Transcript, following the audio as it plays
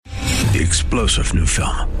the explosive new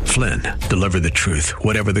film, Flynn, Deliver the Truth,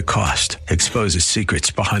 Whatever the Cost, exposes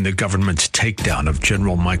secrets behind the government's takedown of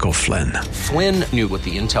General Michael Flynn. Flynn knew what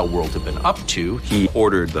the intel world had been up to. He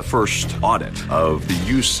ordered the first audit of the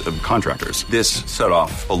use of contractors. This set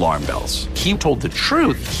off alarm bells. He told the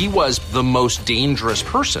truth. He was the most dangerous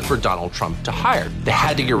person for Donald Trump to hire. They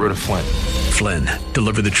had to get rid of Flynn. Flynn,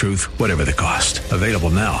 Deliver the Truth, Whatever the Cost. Available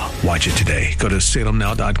now. Watch it today. Go to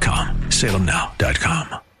salemnow.com.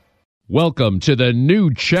 salemnow.com. Welcome to the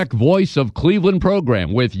new Czech Voice of Cleveland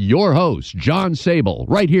program with your host, John Sable,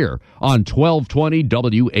 right here on 1220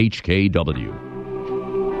 WHKW.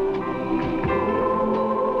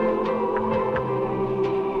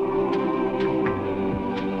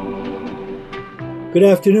 Good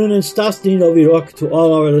afternoon and Stasny Novi Rok to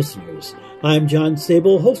all our listeners. I'm John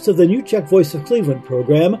Sable, host of the new Czech Voice of Cleveland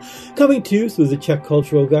program, coming to you through the Czech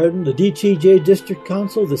Cultural Garden, the DTJ District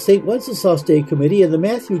Council, the St. Wenceslas Day Committee, and the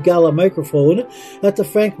Matthew Gala microphone at the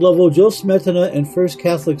Frank Lovell, Joe Smetana, and First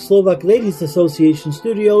Catholic Slovak Ladies Association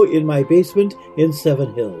studio in my basement in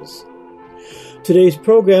Seven Hills. Today's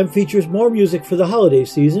program features more music for the holiday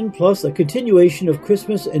season, plus a continuation of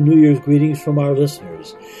Christmas and New Year's greetings from our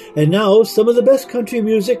listeners. And now, some of the best country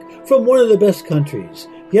music from one of the best countries,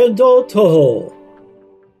 Yendo Toho.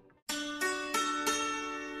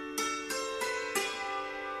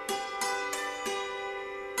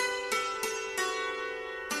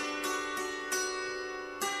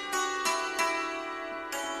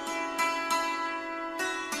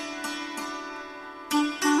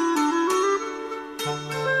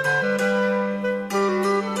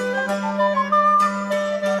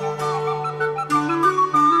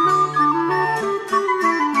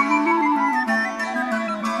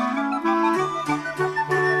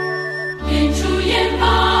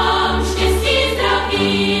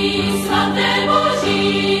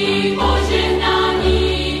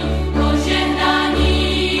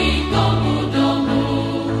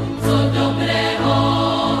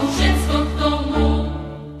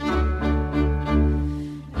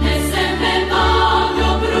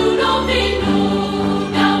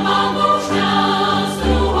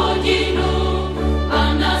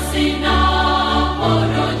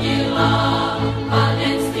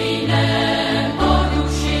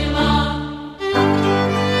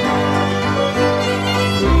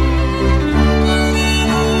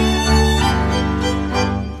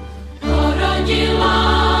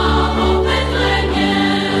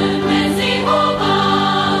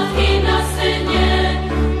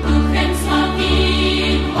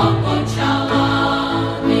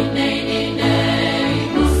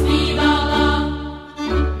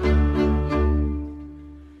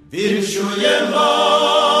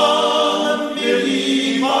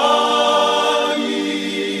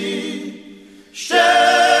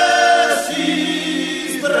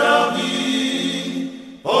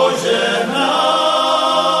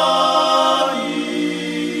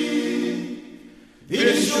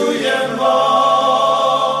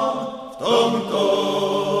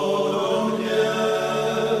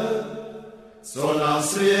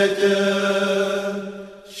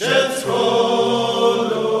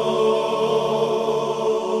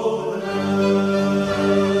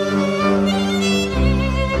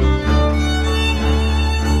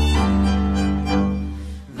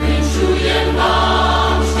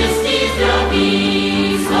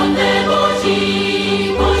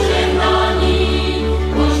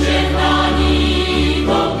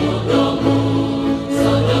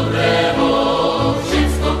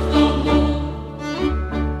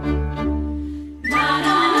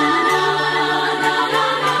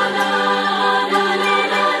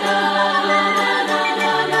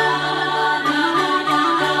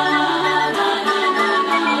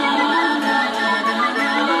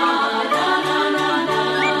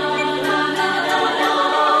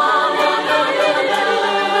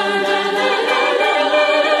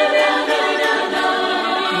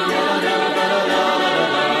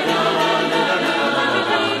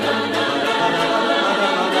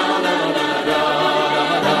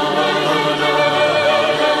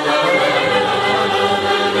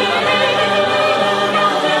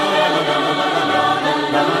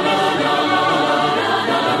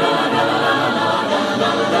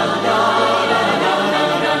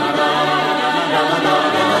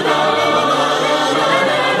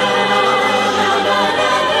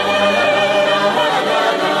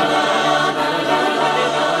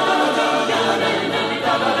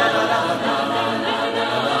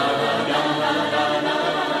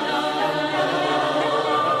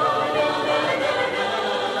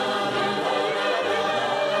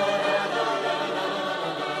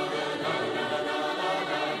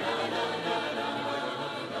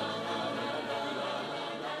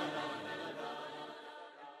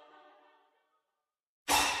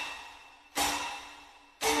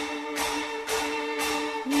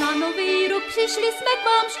 Na nový rok přišli jsme k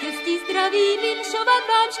vám, štěstí zdraví, vinšovat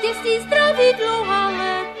vám, štěstí zdraví dlouhá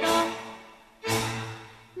léta.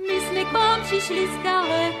 My jsme k vám přišli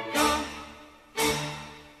zdaleka.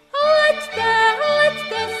 Leďte,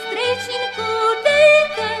 leďte, strejčinku,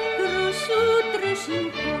 dejte grošu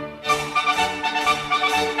trošinku.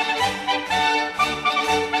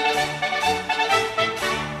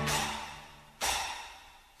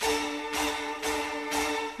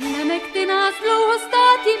 Nenechte nás dlouho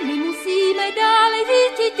státi, my musíme dále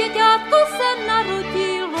žít, děťátko se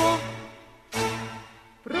narodilo.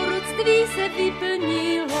 Proroctví se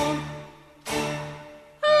vyplnilo.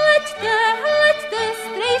 Leďte, leďte,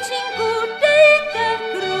 strejčinku, dejte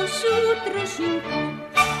grošu trošinku.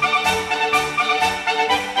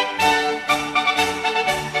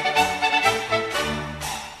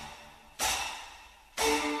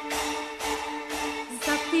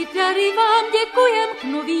 Za ty dary vám děkujem, k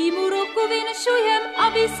novýmu roku vinšujem,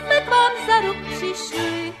 aby jsme k vám za rok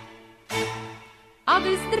přišli,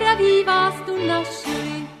 aby zdraví vás tu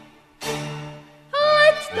našli.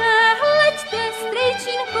 Leďte, leďte,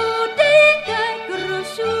 strejčinku, dejte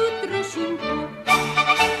grošu trošinku.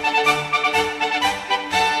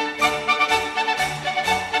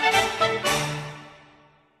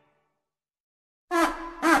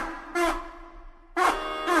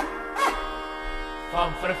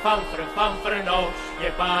 Famfr, famfr, no,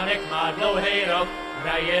 Štěpánek má dlouhej rok,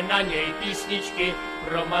 hraje na něj písničky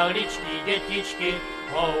pro maličký dětičky.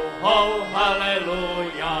 Ho, ho,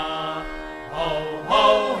 haleluja, ho,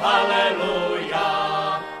 ho,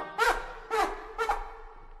 haleluja.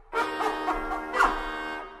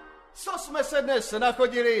 Co jsme se dnes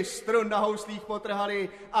nachodili, strun na houslích potrhali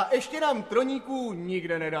a ještě nám troníků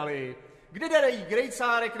nikde nedali. Kde dají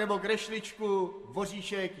grejcárek nebo grešličku,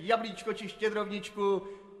 voříšek, jablíčko či štědrovničku,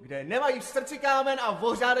 kde nemají v srdci kámen a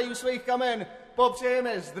vořádají svých kamen,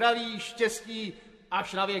 popřejeme zdraví, štěstí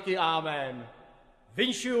až na věky, amen.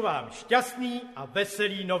 Vinšuju vám šťastný a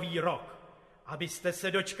veselý nový rok, abyste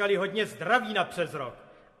se dočkali hodně zdraví na přes rok,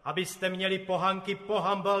 abyste měli pohanky,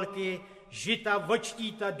 pohambalky, žita,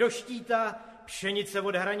 vočtíta, doštíta, pšenice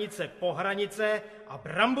od hranice po hranice a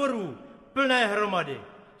bramborů plné hromady.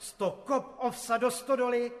 100 kop ovsa do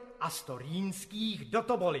stodoly a 100 rýnských do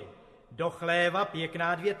toboly. Do chléva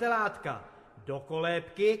pěkná 2 telátka, do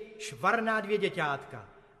kolébky švarná 2 děťátka,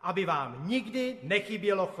 aby vám nikdy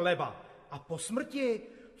nechybělo chleba. A po smrti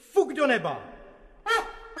fuk do neba.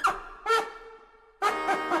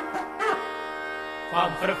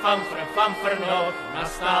 Famfr, famfr, famfr, no,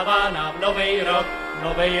 nastává nám novej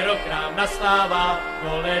rok nám nastává,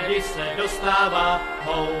 do ledy se dostává.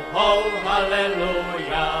 Ho, ho,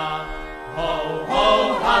 haleluja, ho,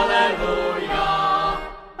 ho, haleluja.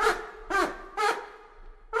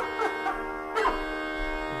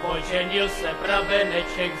 Oženil se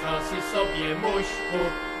brabeneček, vzal si sobě mužku,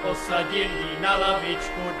 posadil jí na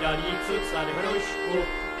lavičku, dal jí cucat hrušku,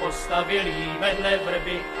 postavil jí vedle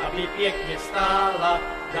vrby, aby pěkně stála,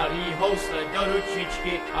 dal jí housle do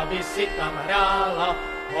ručičky, aby si tam hrála.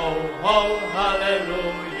 Ho, ho,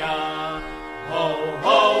 haleluja, ho,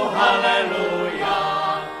 ho, haleluja.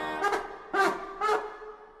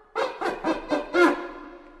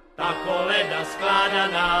 Ta koleda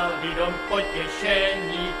skládaná, lidom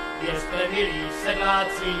potěšení, věřte, milí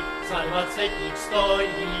sedláci, za 20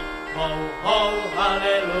 stojí. Ho, ho,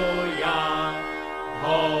 haleluja,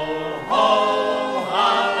 ho, ho,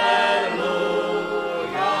 haleluja.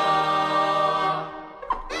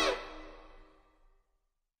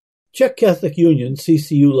 Czech Catholic Union,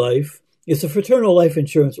 CCU Life, is a fraternal life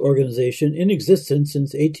insurance organization in existence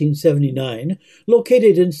since 1879,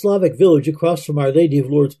 located in Slavic Village across from Our Lady of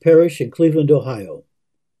Lourdes Parish in Cleveland, Ohio.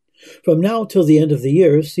 From now till the end of the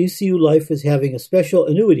year, CCU Life is having a special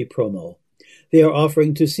annuity promo. They are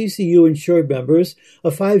offering to CCU insured members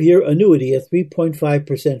a 5-year annuity at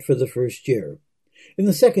 3.5% for the first year. In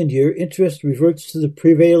the second year, interest reverts to the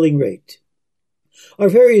prevailing rate. Our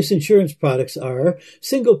various insurance products are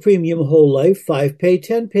Single Premium Whole Life, 5-pay,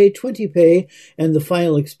 10-pay, 20-pay, and the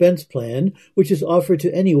Final Expense Plan, which is offered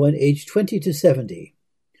to anyone aged 20 to 70.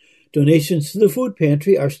 Donations to the food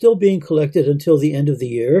pantry are still being collected until the end of the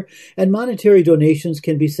year, and monetary donations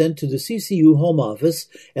can be sent to the CCU Home Office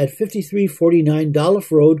at 5349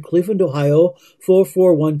 Dolph Road, Cleveland, Ohio,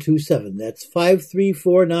 44127. That's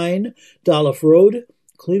 5349 Dolph Road,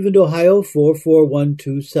 Cleveland, Ohio,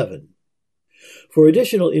 44127. For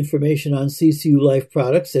additional information on CCU Life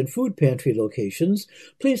products and food pantry locations,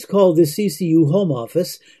 please call the CCU Home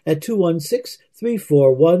Office at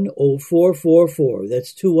 216-341-0444.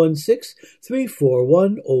 That's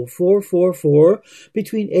 216-341-0444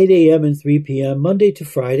 between 8 a.m. and 3 p.m. Monday to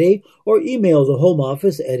Friday, or email the Home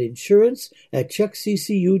Office at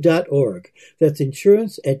insurance@czechccu.org. That's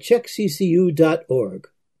insurance@czechccu.org.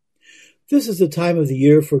 This is the time of the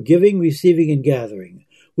year for giving, receiving, and gathering.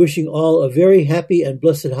 Wishing all a very happy and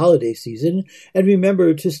blessed holiday season, and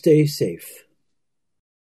remember to stay safe.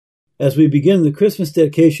 As we begin the Christmas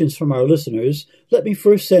dedications from our listeners, let me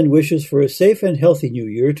first send wishes for a safe and healthy New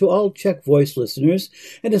Year to all Czech Voice listeners,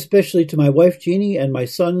 and especially to my wife Jeannie and my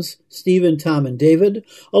sons Stephen, Tom, and David,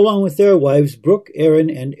 along with their wives Brooke, Erin,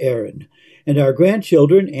 and Aaron, and our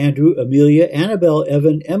grandchildren Andrew, Amelia, Annabelle,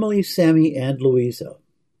 Evan, Emily, Sammy, and Louisa.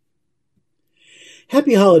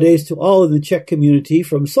 Happy holidays to all in the Czech community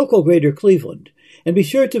from Sokol Greater Cleveland, and be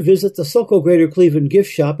sure to visit the Sokol Greater Cleveland gift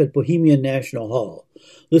shop at Bohemian National Hall.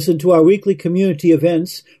 Listen to our weekly community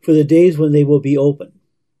events for the days when they will be open.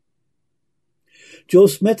 Joe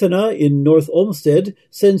Smetana in North Olmsted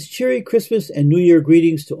sends cheery Christmas and New Year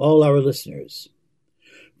greetings to all our listeners.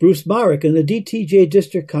 Bruce Marek and the DTJ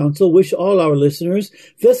District Council wish all our listeners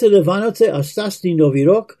Vesele Vánoce a Šťastný Nový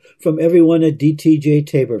rok from everyone at DTJ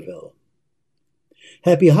Taborville.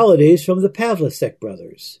 Happy holidays from the Pavlicek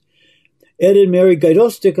brothers. Ed and Mary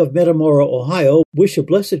Gajdostik of Metamora, Ohio, wish a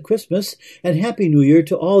blessed Christmas and Happy New Year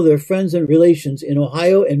to all their friends and relations in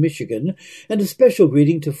Ohio and Michigan, and a special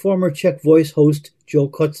greeting to former Czech Voice host Joe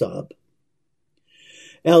Kotzab.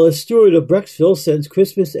 Alice Stewart of Brecksville sends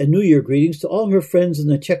Christmas and New Year greetings to all her friends in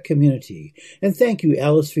the Czech community, and thank you,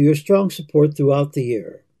 Alice, for your strong support throughout the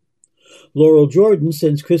year. Laurel Jordan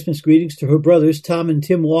sends Christmas greetings to her brothers Tom and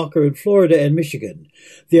Tim Walker in Florida and Michigan.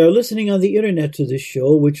 They are listening on the internet to this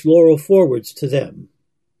show, which Laurel forwards to them.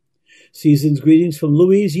 Season's greetings from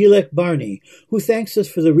Louise Yelek Barney, who thanks us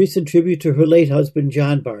for the recent tribute to her late husband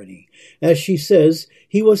John Barney. As she says,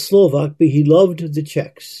 he was Slovak, but he loved the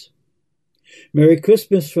Czechs. Merry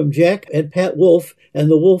Christmas from Jack and Pat Wolf and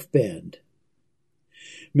the Wolf Band.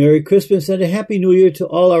 Merry Christmas and a Happy New Year to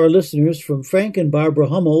all our listeners from Frank and Barbara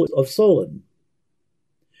Hummel of Solon.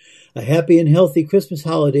 A happy and healthy Christmas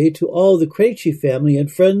holiday to all the Krejci family and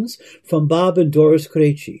friends from Bob and Doris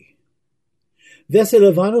Krejci.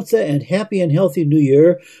 Vesele Vánoce and Happy and Healthy New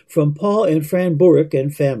Year from Paul and Fran Burek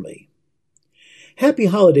and family. Happy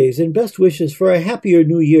holidays and best wishes for a happier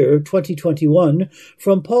New Year 2021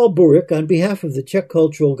 from Paul Burek on behalf of the Czech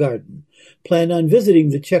Cultural Garden. Plan on visiting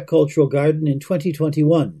the Czech Cultural Garden in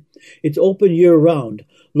 2021. It's open year-round,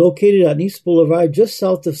 located on East Boulevard just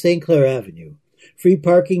south of St. Clair Avenue. Free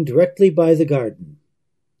parking directly by the garden.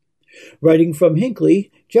 Writing from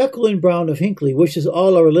Hinckley, Jacqueline Brown of Hinckley wishes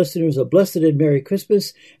all our listeners a blessed and Merry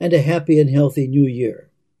Christmas and a happy and healthy New Year.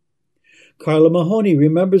 Carla Mahoney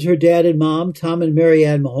remembers her dad and mom, Tom and Mary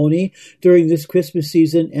Ann Mahoney, during this Christmas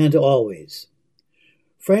season and always.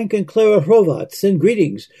 Frank and Clara Hrovat send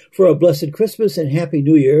greetings for a blessed Christmas and Happy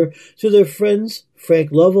New Year to their friends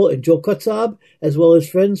Frank Lovell and Joe Kotzab, as well as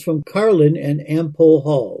friends from Carlin and Ampole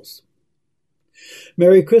Halls.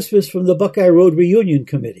 Merry Christmas from the Buckeye Road Reunion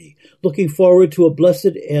Committee, looking forward to a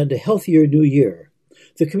blessed and a healthier New Year.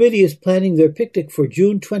 The committee is planning their picnic for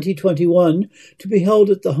June 2021 to be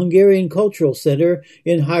held at the Hungarian Cultural Center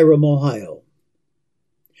in Hiram, Ohio.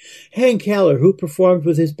 Hank Haller, who performed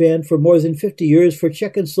with his band for more than 50 years for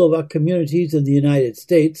Czech and Slovak communities in the United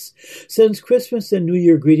States, sends Christmas and New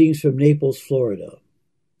Year greetings from Naples, Florida.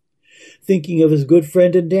 Thinking of his good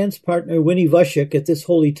friend and dance partner Winnie Vashek at this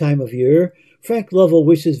holy time of year, Frank Lovell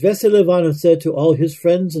wishes Vesele Vánoce to all his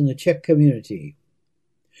friends in the Czech community.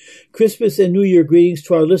 Christmas and New Year greetings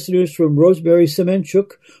to our listeners from Rosemary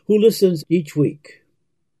Semenchuk, who listens each week.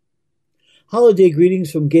 Holiday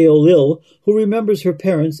greetings from Gail Lill, who remembers her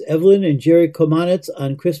parents, Evelyn and Jerry Komanets,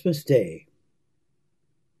 on Christmas Day.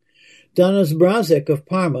 Donna Zmrazek of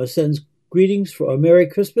Parma sends greetings for a Merry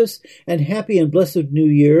Christmas and Happy and Blessed New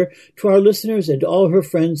Year to our listeners and all her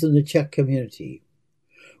friends in the Czech community.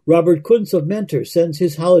 Robert Kuntz of Mentor sends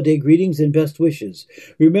his holiday greetings and best wishes,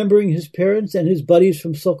 remembering his parents and his buddies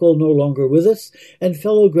from Sokol no longer with us and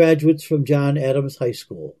fellow graduates from John Adams High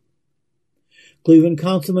School. Cleveland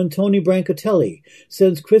Councilman Tony Brancatelli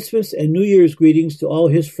sends Christmas and New Year's greetings to all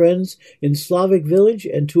his friends in Slavic Village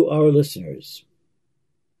and to our listeners.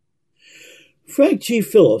 Frank G.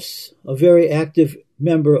 Phillips, a very active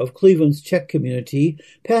member of Cleveland's Czech community,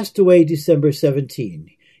 passed away December 17.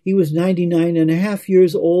 He was 99 and a half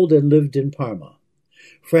years old and lived in Parma.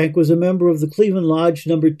 Frank was a member of the Cleveland Lodge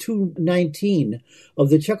number 219 of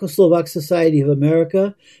the Czechoslovak Society of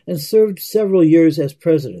America and served several years as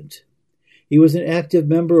president. He was an active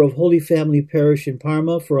member of Holy Family Parish in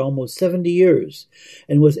Parma for almost 70 years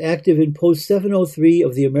and was active in Post 703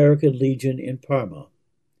 of the American Legion in Parma.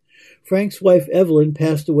 Frank's wife Evelyn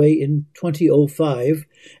passed away in 2005,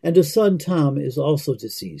 and a son, Tom, is also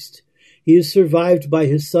deceased. He is survived by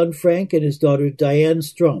his son Frank and his daughter Diane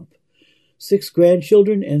Strump, 6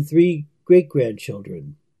 grandchildren and 3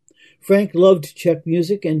 great-grandchildren. Frank loved Czech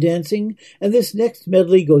music and dancing, and this next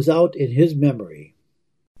medley goes out in his memory.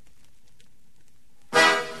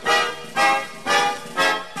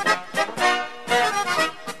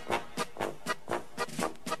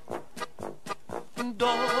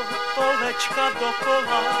 Do kolečka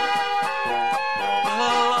dokola,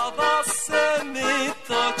 hlava se mi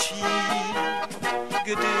točí,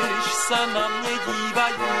 když se na mě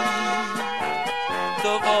dívají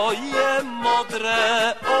tvoje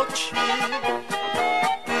modré oči.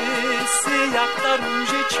 Ty jsi jak ta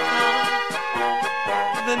růžička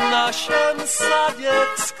v našem sadě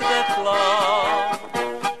vzkvetla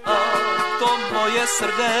a to moje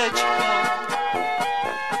srdéčka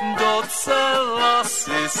docela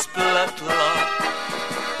si spletla.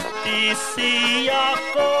 Ty jsi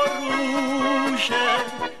jako růže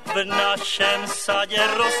v našem sadě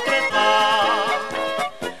rozkvetla.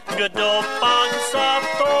 Kdo pak za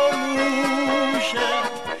to může,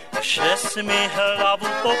 že jsi mi hlavu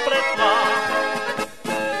popletla.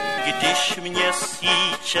 Když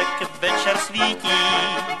měsíček večer svítí,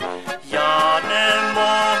 já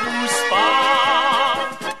nemohu spát.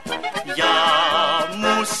 Já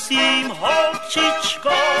musím, holčičko,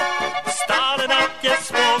 stále na tě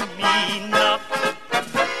vzpomínat.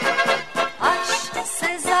 Až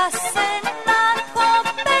se zase na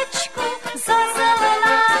kopečku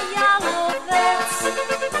zazelená jalovec,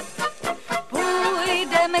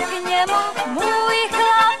 půjdeme k němu, můj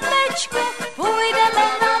chlapečku, půjdeme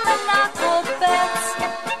na kopec.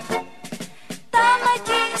 Tam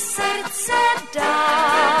ti srdce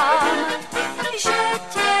dám, že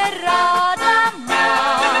tě ráda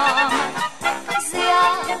mám. Z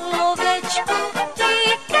jalovečku ti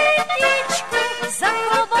kytičku za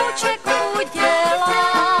klobouček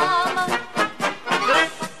udělám.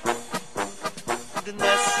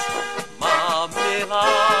 Dnes mám milá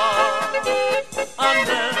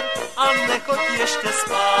a nechoď ještě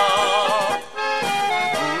spát.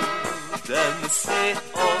 Budem si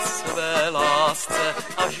o své lásce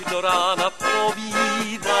až do rána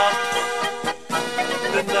povídat.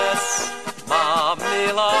 Dnes mám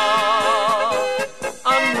milá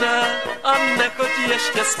a nechoď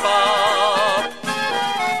ještě spát.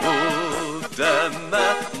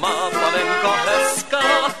 Budeme, má panenko hezká,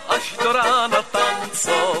 až do rána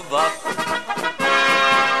tancovat.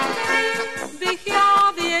 Bych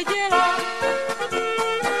já věděla,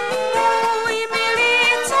 můj milý,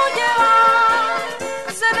 co dělá,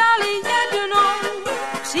 zdali jednou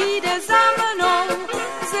přijde za mnou,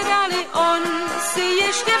 zdali on si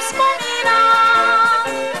ještě vzpomíná.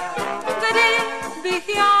 Kdybych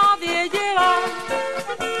já věděla,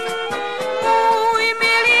 můj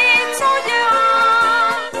milý, co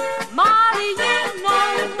dělá, má-li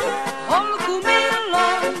jenom holku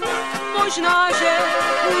milou, možná, že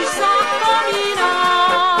už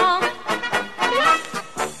zapomínám.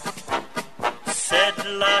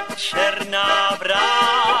 Sedla černá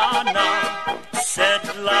vrána,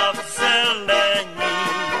 sedla v zelení,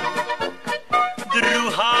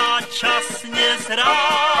 druhá časně z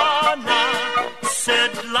rána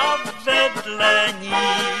sedla vedle ní.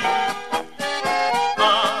 A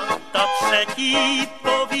ta třetí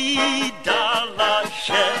povídala,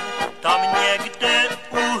 že tam někde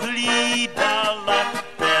uhlídala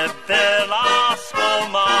tebe, lásko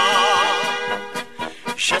má,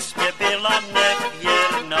 že jsi mě byla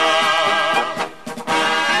nevěrná.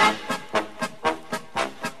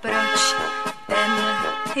 Proč ten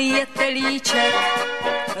jetelíček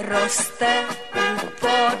roste u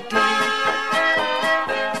vody?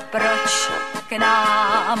 Proč k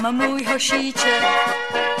nám můj hošíček,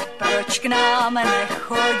 proč k nám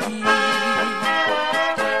nechodí?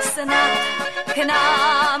 Snad k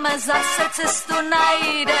nám zase cestu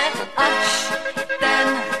najde, až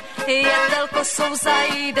ten jetel kosou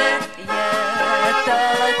zajde.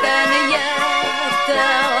 Ten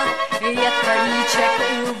jetel, jetelíček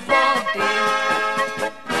u vody.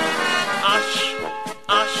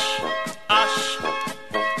 Až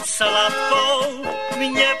sladkou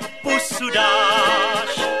mě pusu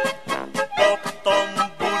dáš, potom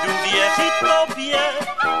budu věřit tobě,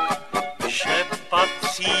 že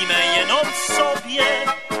patříme jenom sobě.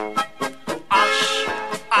 Až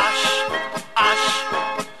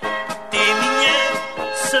ty mě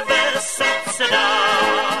své srdce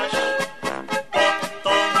dáš,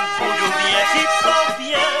 potom budu věřit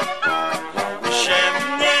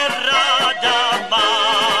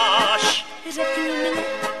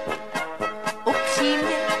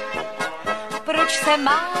se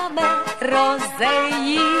máme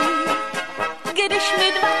rozejít. Když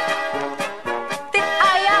my dva, ty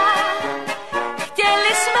a já,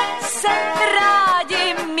 chtěli jsme se rádi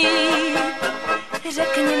mít.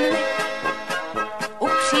 Řekni mi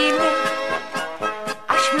upřímně,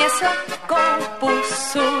 až mě sladkou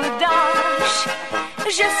pusu dáš,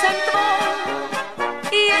 že jsem tvou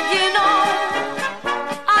jedinou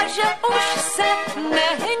a že už se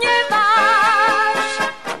nehněváš.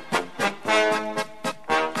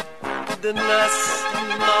 Dnes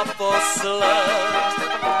naposled,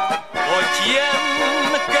 pojď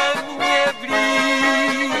jen ke mně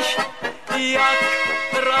blíž, jak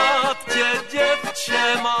rád tě, děvče,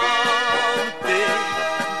 mám, ty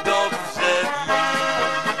dobře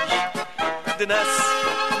víš. Dnes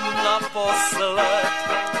naposled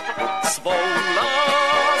svou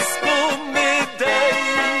lásku mi dej,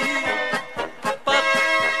 pak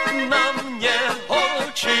na mě,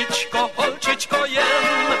 holčičko, holčičko,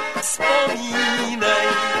 jen vzpomínej.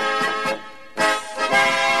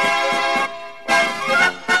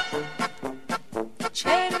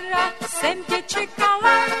 Včera jsem tě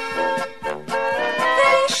čekala,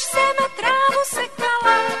 když jsem trávu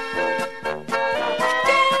sekala.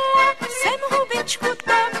 Chtěla jsem hubičku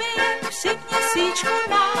tobě při měsíčku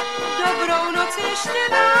na dobrou noc ještě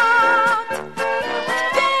dát.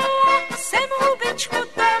 Chtěla jsem hubičku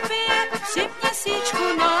tobě při měsíčku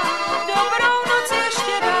na dobrou noc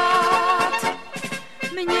ještě dát.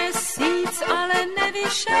 Měsíc ale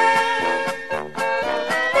nevyšel,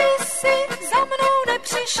 ty jsi za mnou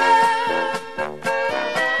nepřišel.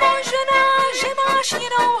 Možná, že máš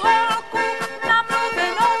jinou holku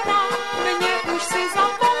namluvenou na mě, už si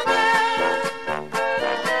zapomněl.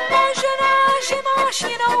 Možná, že máš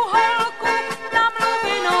jinou holku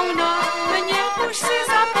namluvenou na mě, už si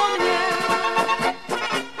zapomněl.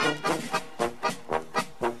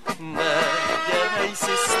 Nedělej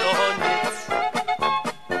si z toho nic,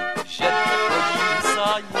 že chodím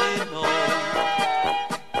za jinou.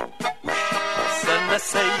 Už se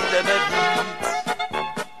nesejdeme víc,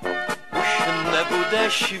 už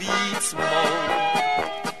nebudeš víc mou.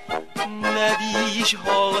 Nevíš,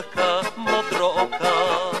 holka modrooká,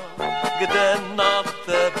 kde na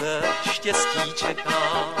tebe štěstí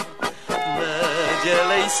čeká.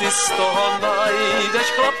 Nedělej si z toho,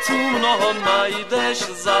 najdeš chlapců mnoho, najdeš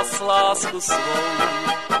zas lásku svou.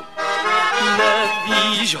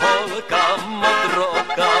 Nevíš, holka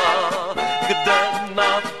modrooká, kde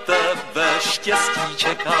na tebe štěstí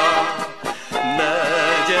čeká.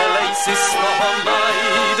 Nedělej si z toho,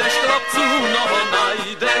 najdeš chlapců mnoho,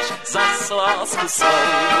 najdeš zas lásku svou.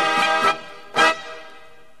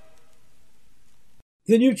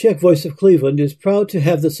 The New Czech Voice of Cleveland is proud to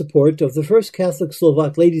have the support of the First Catholic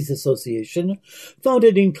Slovak Ladies Association,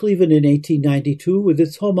 founded in Cleveland in 1892 with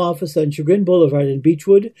its home office on Chagrin Boulevard in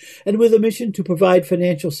Beechwood, and with a mission to provide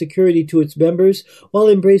financial security to its members while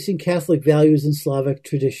embracing Catholic values and Slavic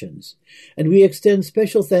traditions. And we extend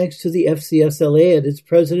special thanks to the FCSLA and its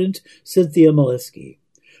president, Cynthia Molesky.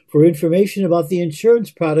 For information about the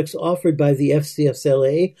insurance products offered by the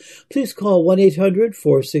FCSLA, please call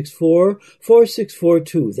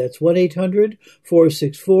 1-800-464-4642. That's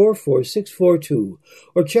 1-800-464-4642.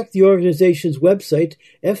 Or check the organization's website,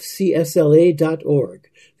 fcsla.org.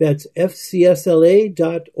 That's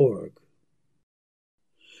fcsla.org.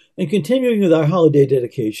 And continuing with our holiday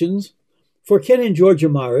dedications, for Ken and Georgia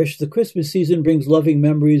Marish, the Christmas season brings loving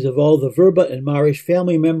memories of all the Verba and Marish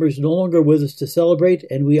family members no longer with us to celebrate,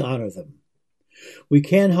 and we honor them. We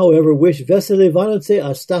can, however, wish Vesele Vánoce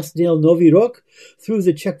a Stasnil Nový rok through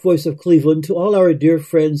the Czech Voice of Cleveland to all our dear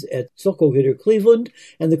friends at Sokolhitter Cleveland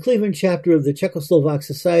and the Cleveland chapter of the Czechoslovak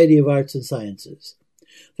Society of Arts and Sciences.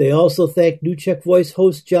 They also thank New Czech Voice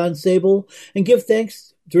host John Sable and give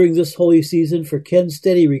thanks during this holy season for Ken's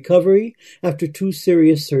steady recovery after 2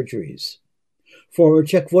 serious surgeries. Former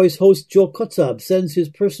Czech Voice host Joe Kotzab sends his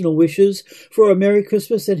personal wishes for a Merry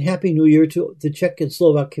Christmas and Happy New Year to the Czech and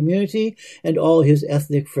Slovak community and all his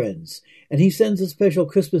ethnic friends. And he sends a special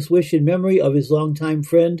Christmas wish in memory of his longtime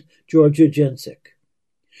friend, Georgia Jensik.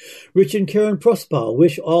 Rich and Karen Prospal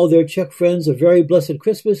wish all their Czech friends a very blessed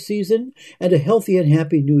Christmas season and a healthy and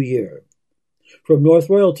happy New Year. From North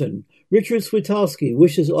Royalton, Richard Switalski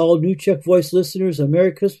wishes all New Czech Voice listeners a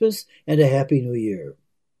Merry Christmas and a Happy New Year.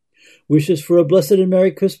 Wishes for a blessed and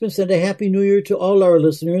Merry Christmas and a Happy New Year to all our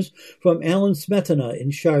listeners from Alan Smetana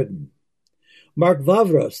in Chardon. Mark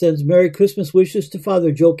Vavra sends Merry Christmas wishes to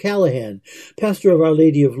Father Joe Callahan, pastor of Our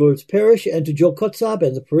Lady of Lourdes Parish, and to Joe Kotzab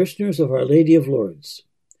and the parishioners of Our Lady of Lourdes.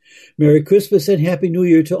 Merry Christmas and Happy New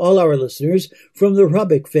Year to all our listeners from the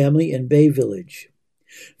Rubik family in Bay Village.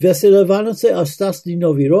 Vesele Vánoce a Šťastný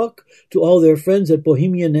Nový rok to all their friends at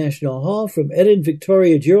Bohemian National Hall from Ed and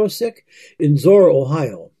Victoria Jirosek in Zora,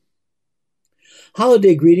 Ohio.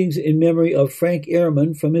 Holiday greetings in memory of Frank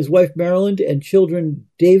Ehrman from his wife Marilyn and children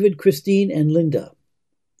David, Christine, and Linda.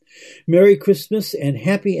 Merry Christmas and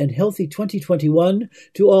happy and healthy 2021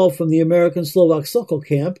 to all from the American Slovak Sokol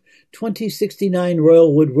Camp, 2069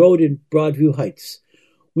 Royalwood Road in Broadview Heights.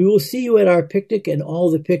 We will see you at our picnic and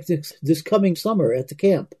all the picnics this coming summer at the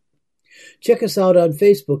camp. Check us out on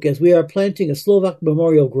Facebook as we are planting a Slovak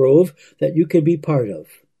memorial grove that you can be part of.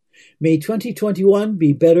 May 2021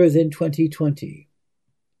 be better than 2020.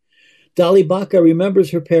 Dolly Baca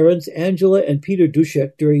remembers her parents, Angela and Peter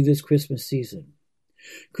Dushek, during this Christmas season.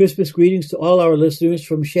 Christmas greetings to all our listeners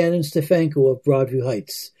from Shannon Stefanko of Broadview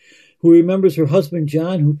Heights, who remembers her husband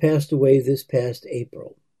John, who passed away this past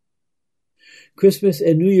April. Christmas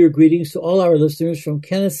and New Year greetings to all our listeners from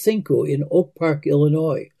Kenneth Cinco in Oak Park,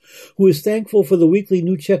 Illinois, who is thankful for the weekly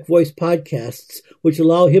New Czech Voice podcasts, which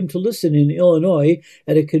allow him to listen in Illinois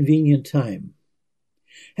at a convenient time.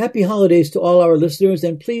 Happy holidays to all our listeners,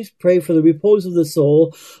 and please pray for the repose of the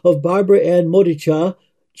soul of Barbara Ann Modica,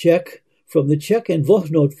 Czech, from the Czech and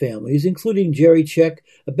Vochnod families, including Jerry Czech,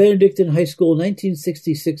 a Benedictine High School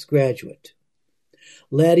 1966 graduate.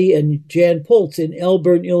 Laddie and Jan Poltz in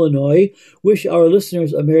Elburn, Illinois, wish our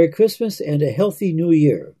listeners a Merry Christmas and a healthy New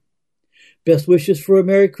Year. Best wishes for a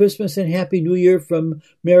Merry Christmas and Happy New Year from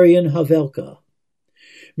Marian Havelka.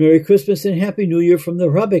 Merry Christmas and Happy New Year from the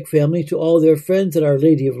Hrabek family to all their friends at Our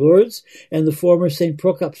Lady of Lourdes and the former St.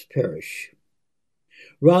 Prokop's Parish.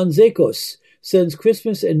 Ron Zakos sends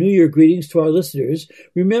Christmas and New Year greetings to our listeners,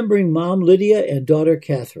 remembering Mom Lydia and daughter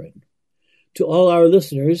Catherine. To all our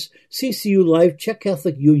listeners, CCU Live Czech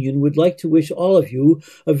Catholic Union would like to wish all of you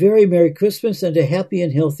a very Merry Christmas and a happy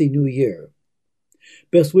and healthy New Year.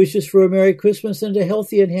 Best wishes for a Merry Christmas and a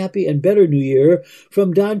healthy and happy and better New Year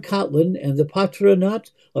from Don Kotlin and the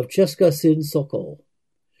Patronat of Česká Syn Sokol.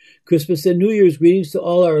 Christmas and New Year's greetings to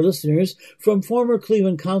all our listeners from former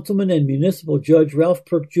Cleveland Councilman and Municipal Judge Ralph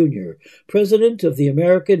Perk Jr., President of the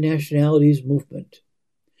American Nationalities Movement.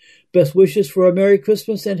 Best wishes for a Merry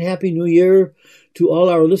Christmas and Happy New Year to all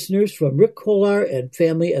our listeners from Rick Kolar and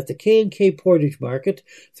family at the K&K Portage Market,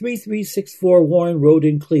 3364 Warren Road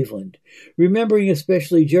in Cleveland, remembering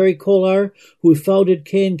especially Jerry Kolar, who founded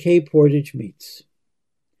K&K Portage Meats.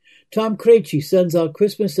 Tom Krejci sends out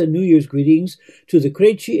Christmas and New Year's greetings to the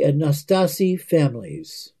Krejci and Nastasi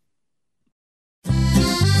families.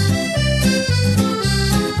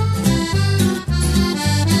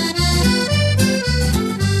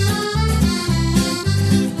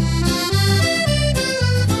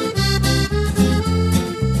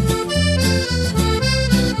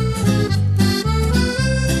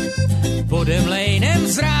 Podem lejnem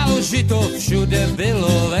zrálo žito, všude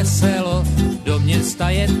bylo veselo. Do města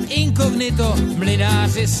jet inkognito,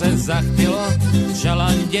 mlynáři se zachtělo. V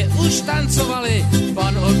Žalandě už tancovali,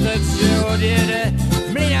 pan otec, že odjede.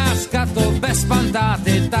 Mlynářka to bez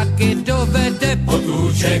pantáty taky dovede.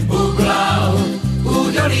 Potůček bublal,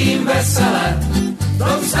 údolím vesele. V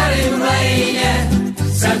tom starým lejně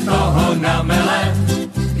se toho namele.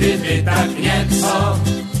 Kdyby tak něco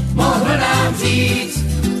mohl nám říct,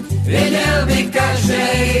 věděl by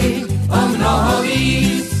každej o mnoho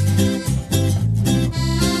víc.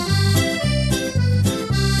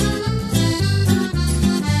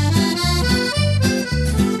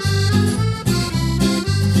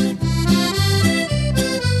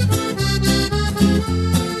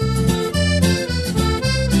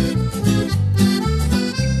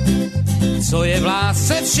 Co je v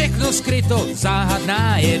lásce všechno skryto,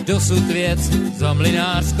 záhadná je dosud věc. Za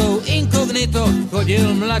mlynářskou inkognito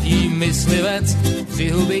chodil mladý myslivec. Při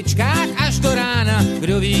hubičkách až do rána,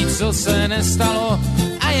 kdo ví, co se nestalo.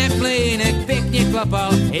 A jak mlýnek pěkně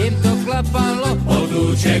klapal, jim to klapalo.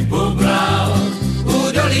 Potůček bublal,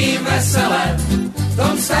 údolím vesele. V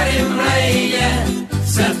tom starým mlejně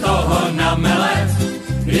se toho namele.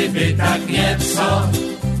 Kdyby tak něco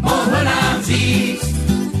mohl nám říct,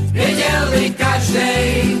 věděl by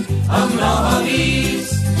každej o mnoho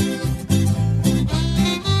víc.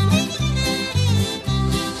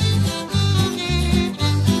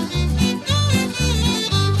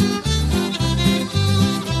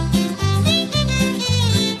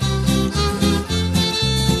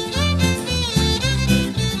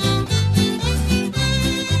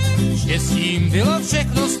 Štěstím bylo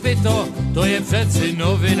všechno zpyto, to je přeci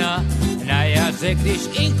novina. Na jaře, když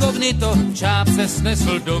inkognito čáp se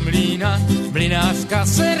snesl do mlýna, mlynářka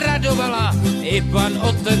se radovala, i pan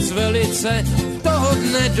otec velice, toho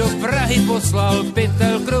dne do Prahy poslal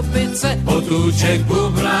pytel kropice. Potůček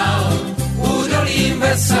bublal, údolí volím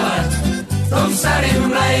vesele, v tom starém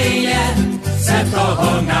mlejně se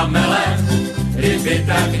toho namele. Kdyby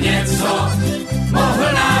tak něco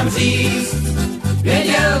mohl nám říct,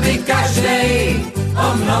 věděl by každej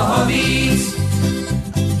o mnoho víc.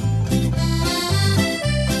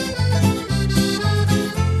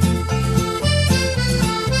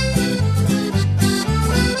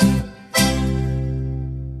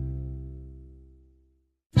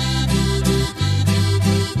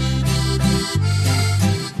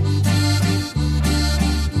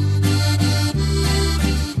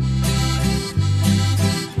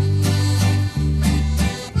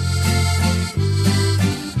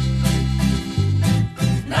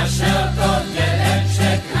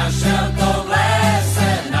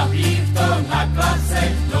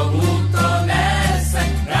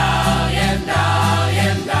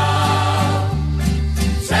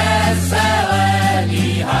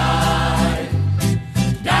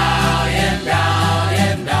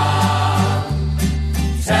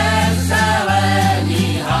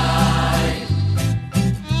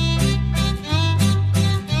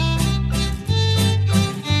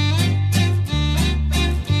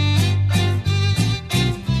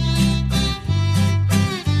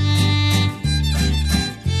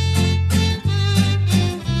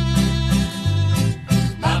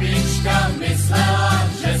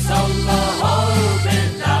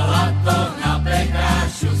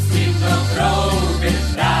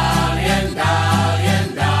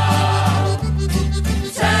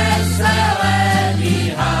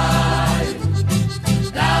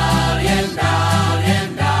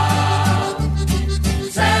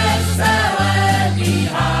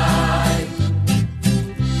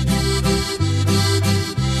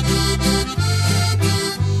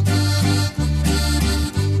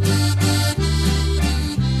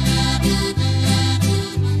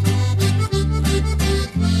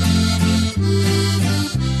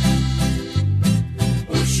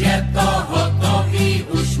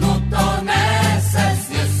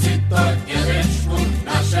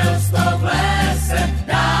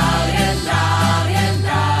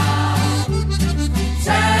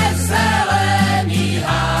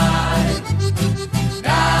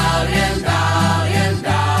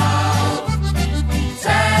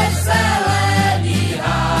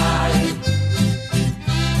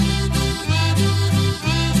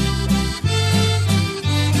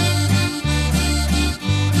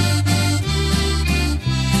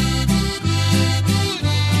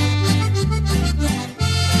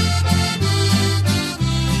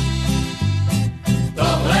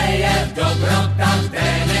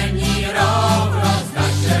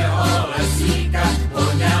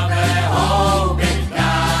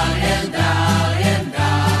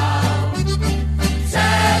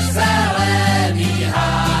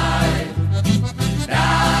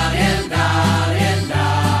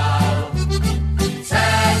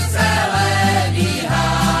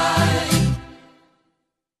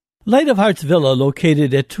 Light of Hearts Villa,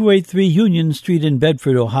 located at 283 Union Street in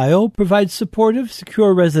Bedford, Ohio, provides supportive,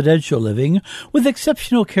 secure residential living with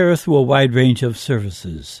exceptional care through a wide range of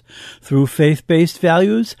services. Through faith-based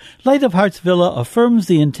values, Light of Hearts Villa affirms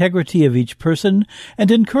the integrity of each person and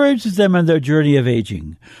encourages them on their journey of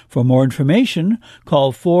aging. For more information,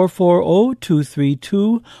 call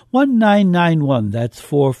 440-232-1991. That's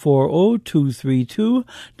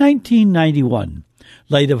 440-232-1991.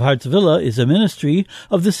 Light of Hearts Villa is a ministry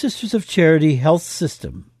of the Sisters of Charity Health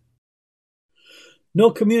System.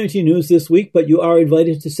 No community news this week, but you are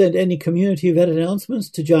invited to send any community event announcements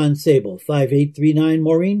to John Sable, 5839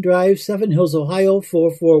 Maureen Drive, Seven Hills, Ohio,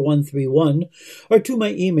 44131, or to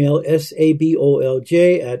my email,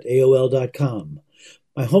 sabolj@aol.com.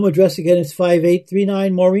 My home address again is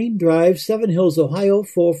 5839 Maureen Drive, Seven Hills, Ohio,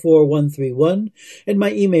 44131, and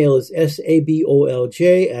my email is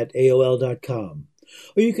sabolj@aol.com.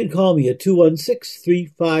 Or you can call me at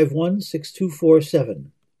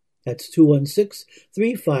 216-351-6247. That's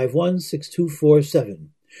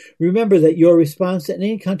 216-351-6247. Remember that your response and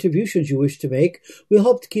any contributions you wish to make will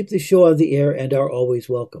help to keep the show on the air and are always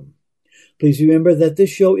welcome. Please remember that this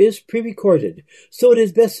show is pre-recorded, so it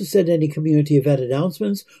is best to send any community event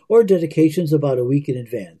announcements or dedications about a week in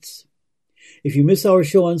advance. If you miss our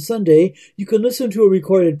show on Sunday, you can listen to a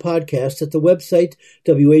recorded podcast at the website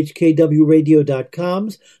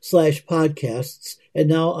whkwradio.com/podcasts and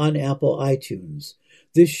now on Apple iTunes.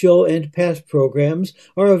 This show and past programs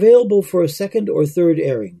are available for a second or third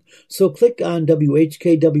airing, so click on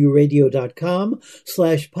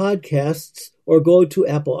whkwradio.com/podcasts or go to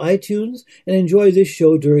Apple iTunes and enjoy this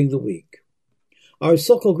show during the week. Our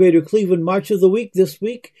Sokol Greater Cleveland March of the Week this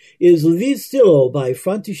week is Lviv Stilo by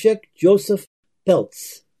František Joseph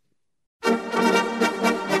Peltz.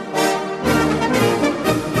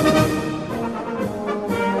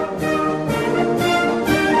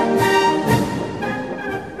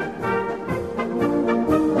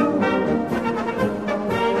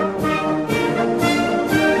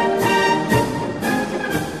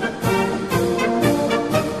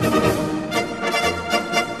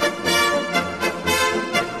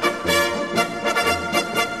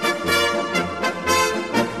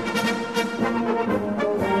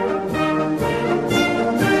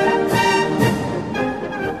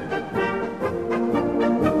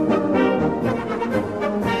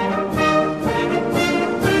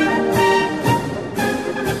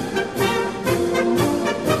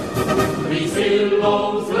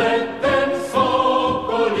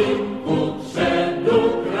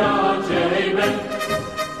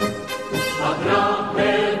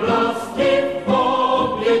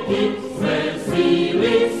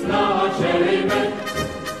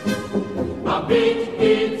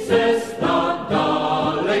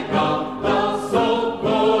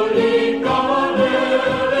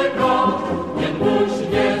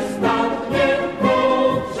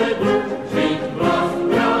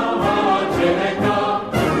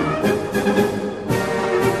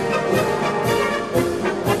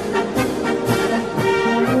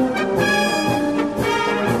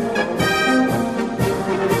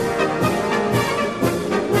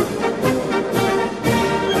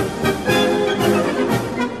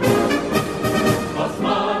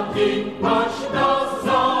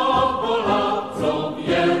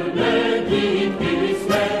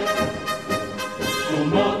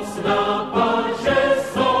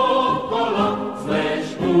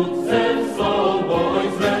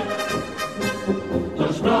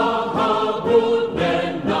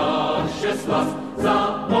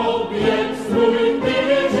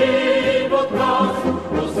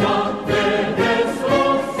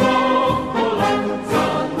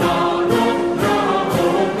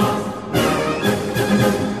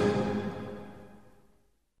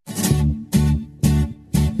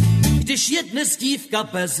 že dnes dívka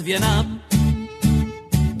bezvěná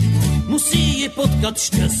musí ji potkat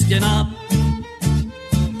štěstěná.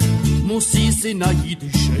 Musí si najít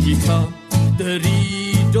ženicha,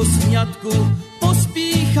 který do sňatku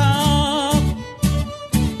pospíchá.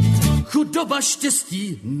 Chudoba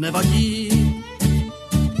štěstí nevadí,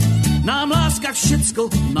 nám láska všecko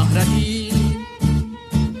nahradí.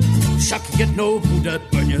 Však jednou bude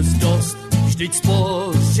peněz dost, vždyť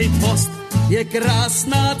spořivost je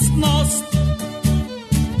krásná ctnost.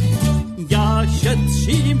 Já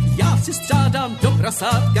šetřím, já si střádám do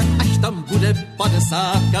prasátka, až tam bude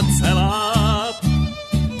 50 celá.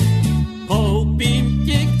 Koupím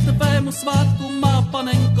ti k tvému svátku, má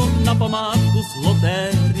panenko, na památku z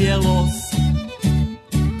lotérie los.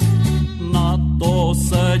 Na to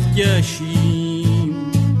se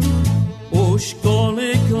těším už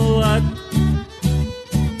kolik let.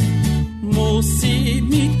 Musí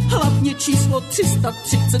mít hlavně číslo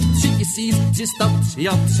 333 333.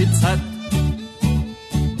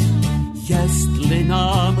 Jestli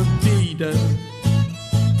nám vyjde,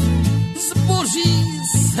 zboří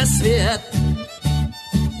se svět.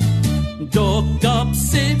 Do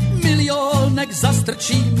kapsy milionek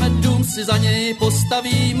zastrčíme, dům si za něj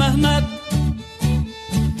postavíme hned.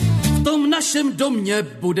 V tom našem domě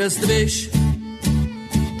bude zdviž,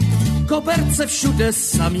 koberce všude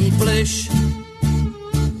samý plyš.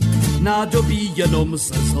 Nádobí jenom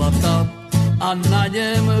ze zlata a na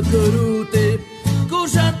něm kruty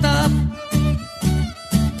kuřata.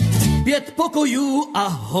 5 pokojů a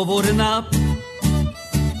hovorna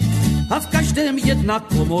a v každém jedna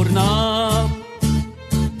komorná.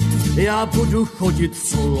 Já budu chodit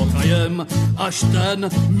s lokajem, až ten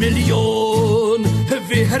milion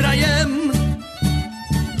vyhrajem.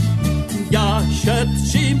 Já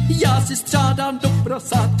šetřím, já si střádám do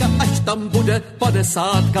prasátka, až tam bude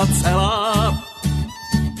 50 celá.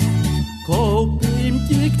 Koupím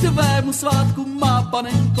ti k tvému svátku, má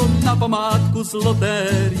panenko, na památku z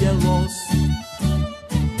lotérie los.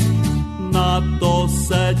 Na to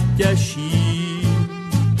se těším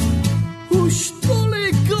už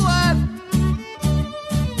tolik let.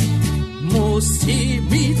 Musí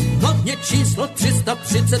mít hlavně číslo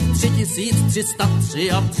 333 333.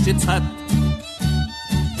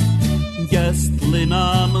 Jestli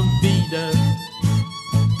nám vyjde,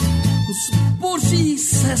 zboří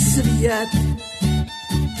se svět.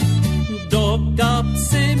 Do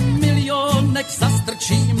kapsy milionek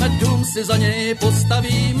zastrčíme, dům si za něj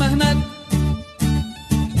postavíme hned.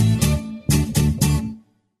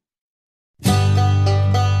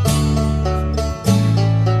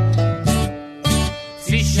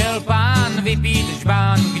 Přišel pán vypít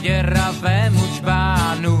žbán k děravému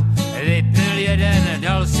čbánu. Vypil jeden,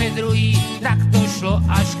 dal si druhý, tak to šlo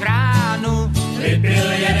až k ránu.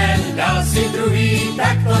 Vypil jeden, dal si druhý,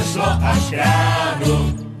 tak to šlo až k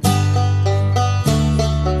ránu.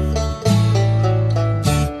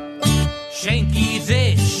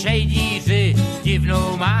 Šenkýři, šejdíři,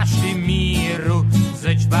 divnou máš ty míru.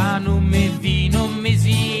 Ze čbánu mi víno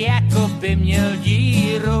mizí, jako by měl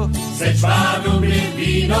díru. Ze čbánu mi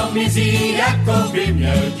víno mizí, jako by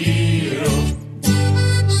měl díru.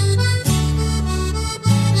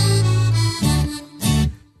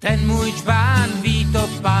 Ten můj čbán, ví to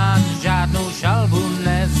pán, žádnou žalbu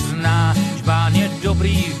nezná. Čbán je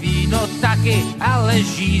dobrý víno taky, ale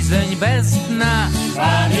žízeň bez dna.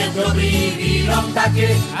 Čbán je dobrý víno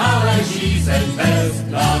taky, ale žízeň bez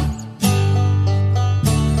dna.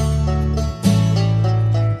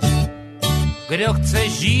 Kdo chce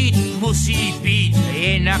žít, musí pít,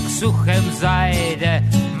 jinak suchem zajde.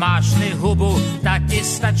 Máš-li hubu, tak ti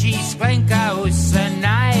stačí sklenka, už se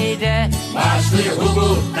najde. Máš-li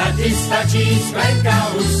hubu, tak ti stačí sklenka,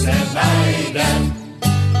 už se najde.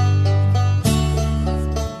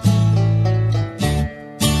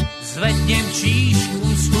 Zvedněm číš,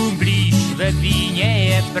 úzkům blíž, ve víně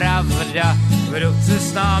je pravda. Kdo chce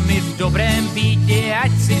s námi v dobrém píti,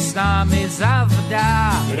 ať si s námi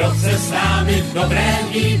zavdá. Kdo chce s námi v dobrém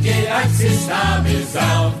píti, ať si s námi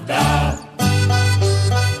zavdá.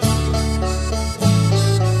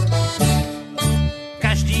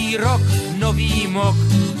 Každý rok nový mok,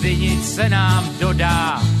 vinice nám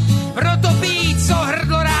dodá. Proto pít, co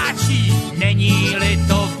hrdlo ráčí, není-li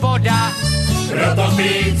to voda. Proto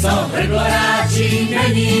pít, co hrdlo ráčí,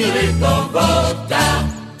 není-li to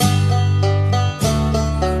voda.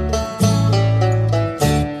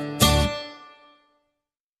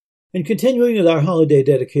 And continuing with our holiday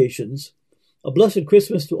dedications, a blessed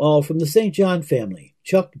Christmas to all from the St. John family.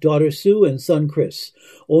 Chuck, daughter Sue, and son Chris,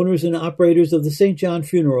 owners and operators of the St. John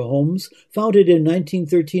Funeral Homes, founded in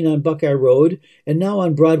 1913 on Buckeye Road and now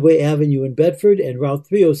on Broadway Avenue in Bedford and Route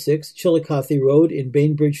 306, Chillicothe Road in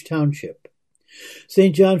Bainbridge Township.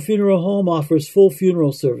 St. John Funeral Home offers full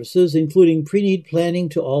funeral services, including pre-need planning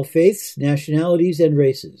to all faiths, nationalities, and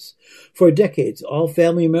races. For decades, all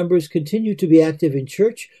family members continue to be active in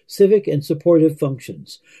church, civic, and supportive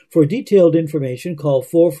functions. For detailed information, call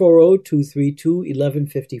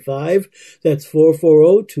 440-232-1155. That's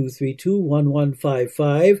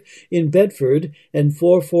 440-232-1155 in Bedford and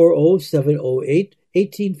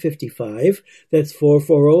 440-708-1855. That's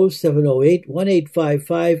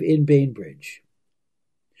 440-708-1855 in Bainbridge.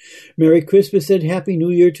 Merry Christmas and Happy New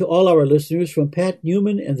Year to all our listeners from Pat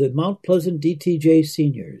Newman and the Mount Pleasant DTJ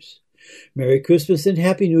seniors. Merry Christmas and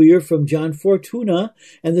Happy New Year from John Fortuna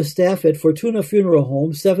and the staff at Fortuna Funeral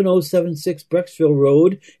Home, 7076 Brecksville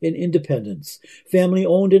Road in Independence, family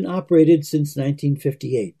owned and operated since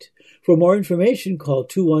 1958. For more information, call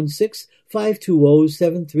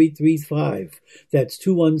 216-520-7335. That's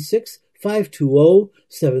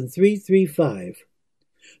 216-520-7335.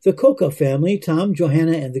 The Coca family, Tom,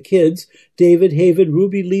 Johanna, and the kids, David, Haven,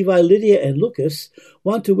 Ruby, Levi, Lydia, and Lucas,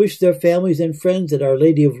 want to wish their families and friends at Our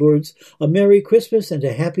Lady of Lourdes a Merry Christmas and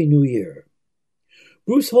a Happy New Year.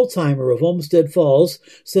 Bruce Holzheimer of Olmsted Falls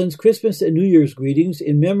sends Christmas and New Year's greetings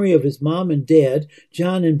in memory of his mom and dad,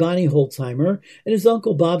 John and Bonnie Holzheimer, and his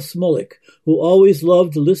uncle Bob Smolik, who always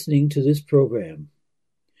loved listening to this program.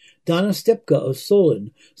 Donna Stepka of Solon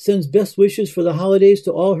sends best wishes for the holidays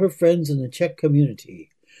to all her friends in the Czech community.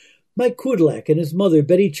 Mike Kudlak and his mother,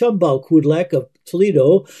 Betty Chumbal Kudlak of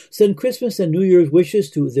Toledo, send Christmas and New Year's wishes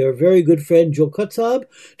to their very good friend Joe Kutzab,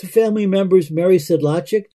 to family members Mary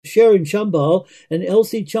Sedlacek, Sharon Chumbal, and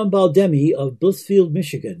Elsie Chumbal Demi of Blissfield,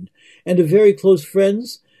 Michigan, and to very close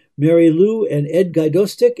friends Mary Lou and Ed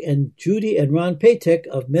Gaidostik and Judy and Ron Patek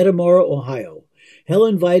of Metamora, Ohio,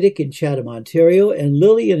 Helen Vidic in Chatham, Ontario, and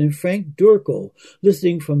Lillian and Frank Durko,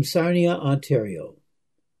 listening from Sarnia, Ontario.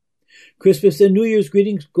 Christmas and New Year's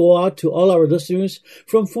greetings go out to all our listeners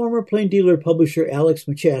from former Plain Dealer publisher Alex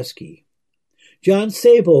Machaski. John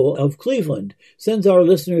Sabo of Cleveland sends our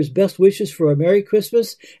listeners best wishes for a Merry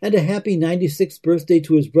Christmas and a happy 96th birthday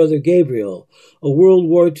to his brother Gabriel, a World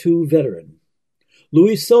War II veteran.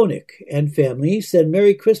 Louis Sonic and family send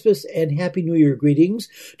Merry Christmas and Happy New Year greetings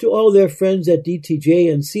to all their friends at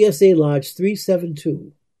DTJ and CSA Lodge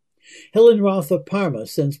 372. Helen Roth of Parma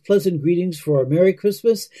sends pleasant greetings for a Merry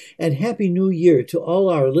Christmas and Happy New Year to all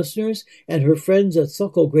our listeners and her friends at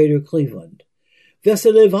Sokol Greater Cleveland.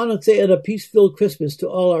 Vesele Vanoce and a peace-filled Christmas to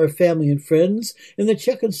all our family and friends in the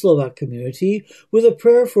Czech and Slovak community, with a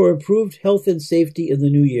prayer for improved health and safety in the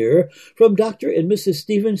new year from Dr. and Mrs.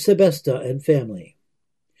 Stephen Sebesta and family.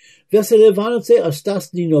 Vesele Vanoce a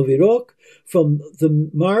Stasny Nový rok from the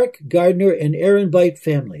Mark, Gardner, and Aaron Byte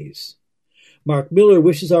families. Mark Miller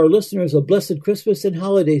wishes our listeners a blessed Christmas and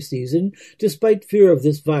holiday season, despite fear of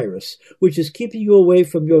this virus, which is keeping you away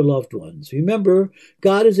from your loved ones. Remember,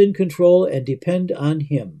 God is in control and depend on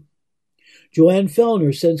Him. Joanne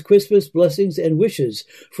Fellner sends Christmas blessings and wishes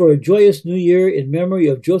for a joyous new year in memory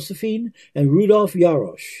of Josephine and Rudolph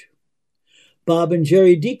Yarosh. Bob and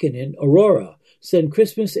Jerry Deacon in Aurora send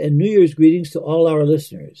Christmas and New Year's greetings to all our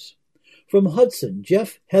listeners. From Hudson,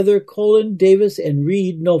 Jeff, Heather, Colin, Davis, and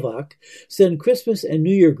Reed Novak send Christmas and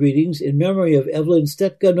New Year greetings in memory of Evelyn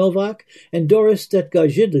Stetka Novak and Doris Stetka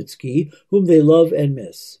Zhidlitsky, whom they love and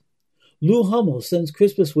miss. Lou Hummel sends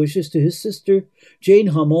Christmas wishes to his sister Jane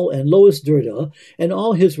Hummel and Lois Durda and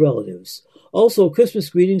all his relatives. Also Christmas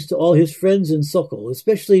greetings to all his friends in Sokol,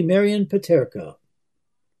 especially Marian Paterka.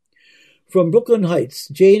 From Brooklyn Heights,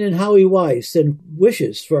 Jane and Howie Wise send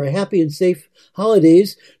wishes for a happy and safe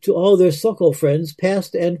holidays to all their Sokol friends,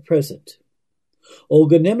 past and present.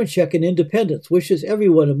 Olga Nemechek in Independence wishes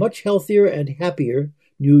everyone a much healthier and happier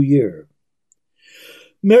New Year.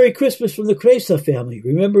 Merry Christmas from the Kresa family,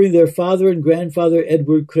 remembering their father and grandfather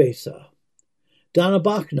Edward Kresa. Donna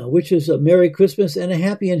Bachna wishes a Merry Christmas and a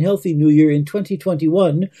happy and healthy New Year in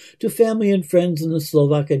 2021 to family and friends in the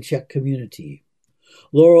Slovak and Czech community.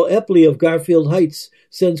 Laurel Epley of Garfield Heights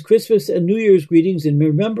sends Christmas and New Year's greetings in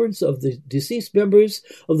remembrance of the deceased members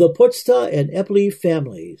of the Pochta and Epley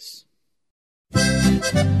families.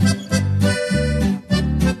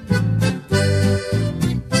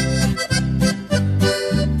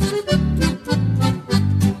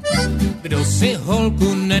 Kdo si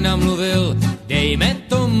holku nenamluvil, dejme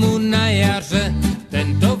tomu na jaře,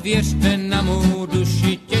 tento věřte na mou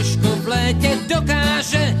duši těžko v létě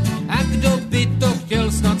dokáže. A kdo by to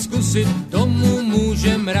chtěl snad zkusit, tomu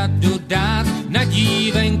můžem radu dát. Na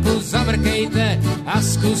dívenku zamrkejte a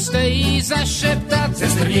zkuste jí zašeptat. Ze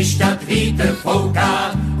strnišťat vítr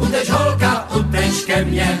fouká, uteč holka, uteč ke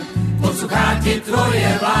mně, podsuchá ti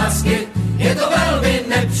tvoje vlásky, je to velmi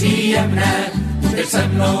nepříjemné. Uteč se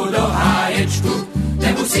mnou do háječku,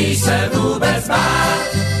 nemusíš se vůbec bát,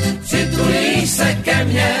 přitulíš se ke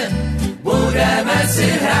mně, budeme si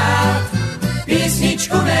hrát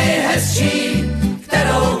písničku nejhezčí,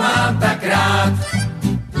 kterou mám tak rád.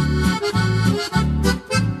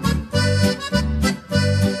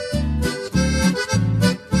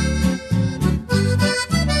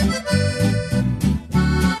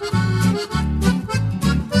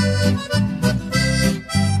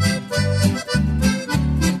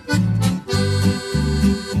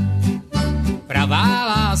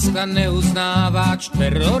 Neuznává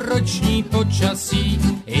čtveroroční počasí,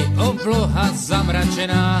 i obloha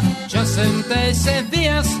zamračená, časem té se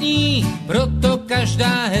vyjasní, proto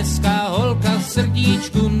každá hezká holka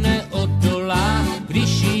srdíčku neodolá,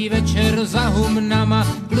 když jí večer za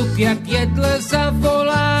humnama kluk jak jedle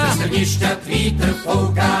zavolá. Ze strnišťat vítr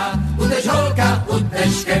fouká, uteč holka,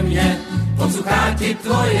 uteč ke mně, podsuchá ti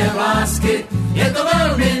tvoje vlásky, je to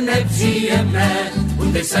velmi nepříjemné,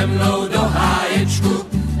 uteč se mnou do háječku,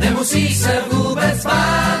 nemusíš se vůbec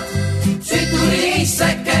bát, přitulíš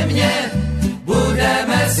se ke mně,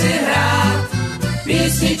 budeme si hrát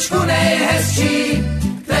písničku nejhezčí,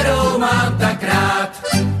 kterou mám tak rád.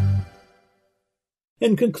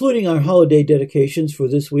 And concluding our holiday dedications for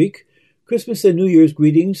this week, Christmas and New Year's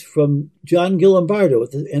greetings from John Gillimbardo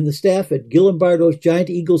and the staff at Gillimbardo's Giant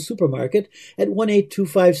Eagle Supermarket at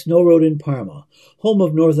 1825 Snow Road in Parma, home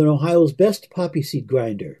of Northern Ohio's best poppy seed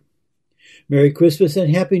grinder. Merry Christmas and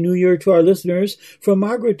Happy New Year to our listeners from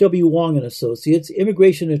Margaret W. Wong and Associates,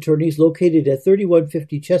 immigration attorneys located at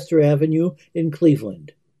 3150 Chester Avenue in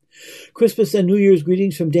Cleveland. Christmas and New Year's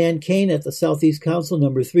greetings from Dan Kane at the Southeast Council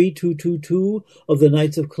number 3222 of the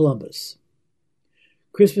Knights of Columbus.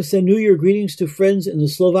 Christmas and New Year greetings to friends in the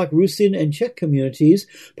Slovak, Rusin, and Czech communities,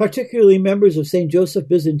 particularly members of St. Joseph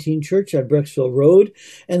Byzantine Church on Brecksville Road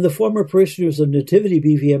and the former parishioners of Nativity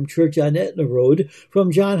BVM Church on Etna Road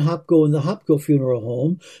from John Hopko and the Hopko Funeral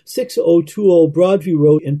Home, 6020 Broadview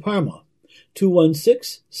Road in Parma,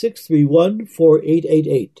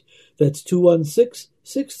 216-631-4888. That's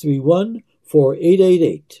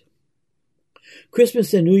 216-631-4888.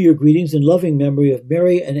 Christmas and New Year greetings in loving memory of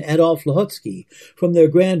Mary and Adolf Lahotsky from their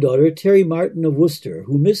granddaughter, Terry Martin of Worcester,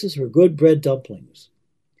 who misses her good bread dumplings.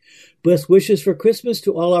 Best wishes for Christmas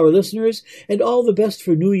to all our listeners and all the best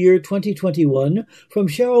for New Year 2021 from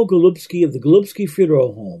Cheryl Golubsky of the Golubsky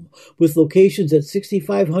Funeral Home, with locations at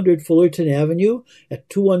 6500 Fullerton Avenue at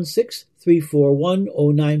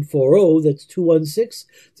 216-341-0940, that's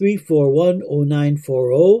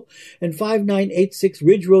 216-341-0940, and 5986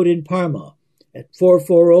 Ridge Road in Parma at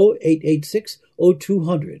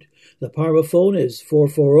 440-886-0200. The Parma phone is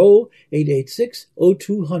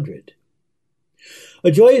 440-886-0200.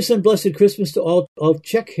 A joyous and blessed Christmas to all of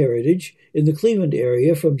Czech heritage in the Cleveland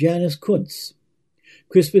area from Janice Kuntz.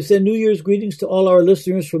 Christmas and New Year's greetings to all our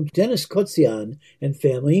listeners from Dennis Kotzian and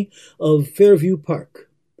family of Fairview Park.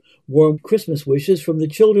 Warm Christmas wishes from the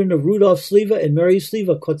children of Rudolph Sliva and Mary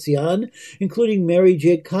Sliva Kotzian, including Mary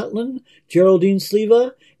J. Cotlin, Geraldine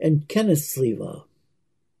Sliva, and Kenneth Sliva.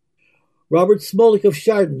 Robert Smolik of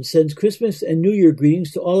Chardon sends Christmas and New Year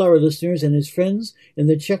greetings to all our listeners and his friends in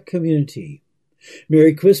the Czech community.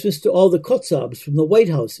 Merry Christmas to all the Kotzabs from the White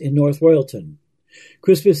House in North Royalton.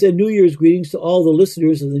 Christmas and New Year's greetings to all the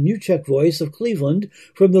listeners of the New Czech Voice of Cleveland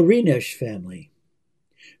from the Rinesh family.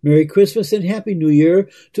 Merry Christmas and Happy New Year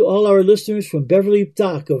to all our listeners from Beverly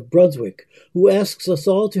Dock of Brunswick, who asks us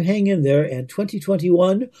all to hang in there, and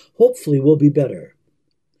 2021 hopefully will be better.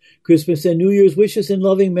 Christmas and New Year's wishes in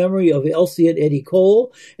loving memory of Elsie and Eddie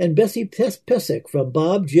Cole and Bessie Pesek from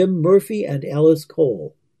Bob, Jim Murphy, and Alice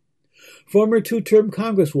Cole. Former two-term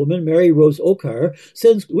Congresswoman Mary Rose Okar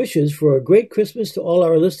sends wishes for a great Christmas to all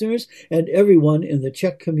our listeners and everyone in the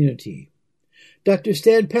Czech community. Dr.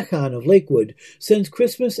 Stan Pechan of Lakewood sends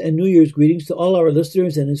Christmas and New Year's greetings to all our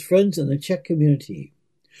listeners and his friends in the Czech community.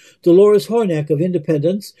 Dolores Hornak of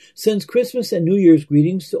Independence sends Christmas and New Year's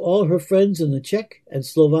greetings to all her friends in the Czech and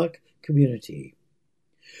Slovak community.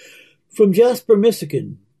 From Jasper,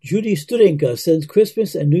 Michigan, Judy Studenka sends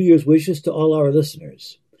Christmas and New Year's wishes to all our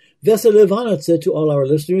listeners. Vesely Vanoce to all our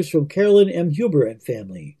listeners from Carolyn M. Huber and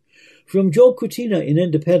family. From Joe Kutina in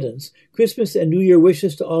Independence, Christmas and New Year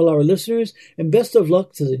wishes to all our listeners and best of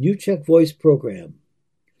luck to the New Czech Voice program.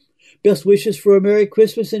 Best wishes for a Merry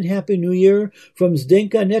Christmas and Happy New Year from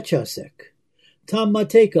Zdenka Nechasek. Tom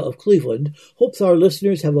Matejka of Cleveland hopes our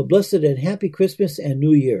listeners have a blessed and happy Christmas and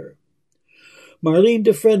New Year. Marlene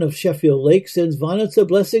Defren of Sheffield Lake sends Vanatza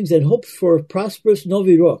blessings and hopes for a prosperous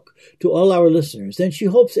Novi Rok to all our listeners, and she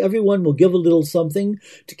hopes everyone will give a little something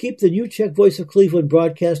to keep the New Czech Voice of Cleveland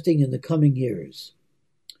broadcasting in the coming years.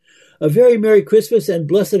 A very Merry Christmas and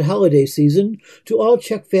blessed holiday season to all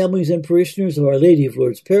Czech families and parishioners of Our Lady of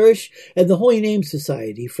Lourdes Parish and the Holy Name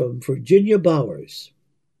Society from Virginia Bowers.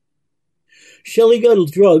 Shelley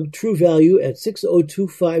Drug, True Value at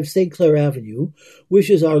 6025 St. Clair Avenue,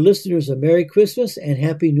 wishes our listeners a Merry Christmas and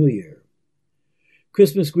Happy New Year.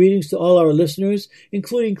 Christmas greetings to all our listeners,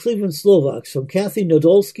 including Cleveland Slovaks, from Kathy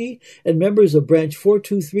Nadolski and members of Branch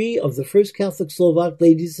 423 of the First Catholic Slovak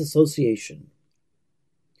Ladies Association.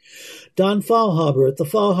 Don Faulhaber at the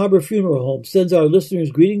Faulhaber Funeral Home sends our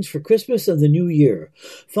listeners greetings for Christmas and the New Year.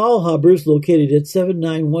 Faulhabers, located at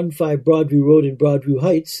 7915 Broadview Road in Broadview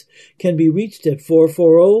Heights, can be reached at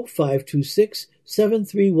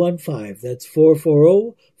 440-526-7315. That's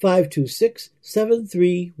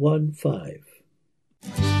 440-526-7315.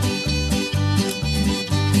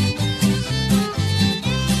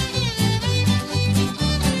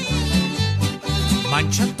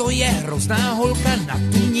 Manča to je hrozná holka, na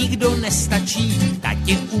tu nikdo nestačí. Ta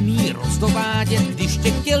tě umí rozdovádět, když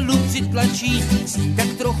tě k tělu přitlačí. S ní tak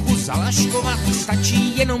trochu zalaškovat,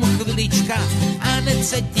 stačí jenom chvilička. A hned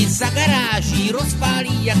se ti za garáží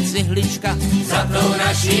rozpálí jak cihlička. Za tou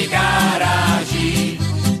naší garáží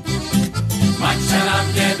Manča na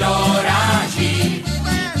mě doráží.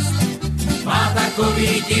 Má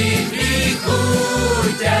takový divný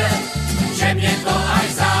chutě, že mě to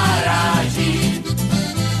až zaráží.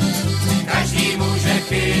 Každý může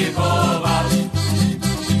chybovat,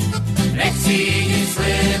 nechci nic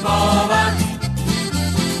slibovat.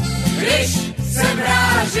 Když se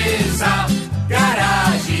mráží za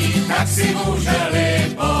garáží, tak si může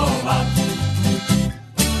libovat.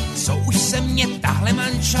 Co už se mě tahle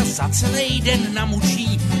manča za celý den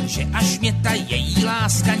namučí, že až mě ta její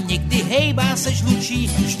láska někdy hejbá se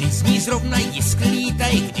žlučí. Vždy z ní zrovna jiskry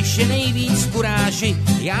lítaj, když je nejvíc v kuráži.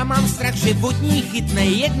 Já mám strach, že od ní chytne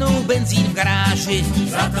jednou benzín v garáži.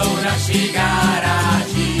 Za tou naší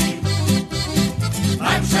garáží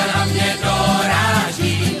manča na mě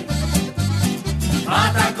doráží.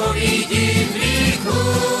 Má takový divný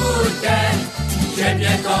chutě, že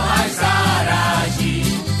mě to až zaráží.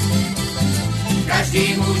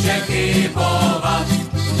 Každý může chybovat,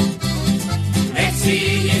 nechci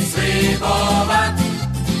nic slibovat.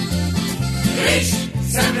 Když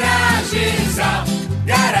se mráží za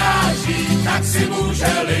garáží, tak si může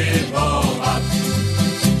libovat.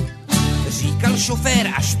 Říkal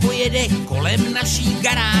šofér, až pojede kolem naší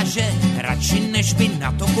garáže, radši než by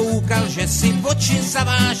na to koukal, že si oči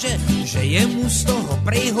zaváže, že je mu z toho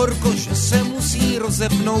prej horko, že se musí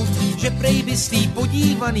rozepnout, že prej by svý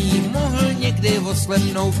podívaný mohl někdy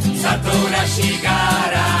oslepnout. Za tou naší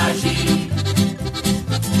garáží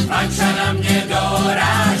manča na mě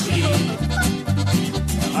doráží.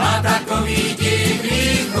 Má takový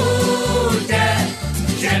divný chutě,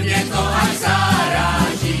 že mě to až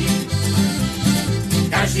zaráží.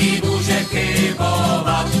 Každý může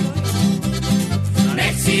chybovat,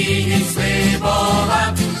 nechci nic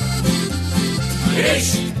slibovat. Když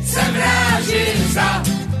se mráží za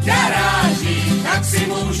garáží, tak si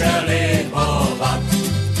může libovat.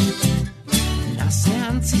 Na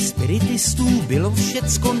seanci spiritistů bylo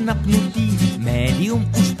všecko napnutý,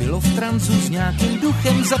 médium už bylo v trancu s nějakým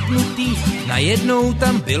duchem zapnutý. Najednou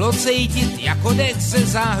tam bylo cítit, jako dech se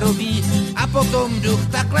záhrobí, a potom duch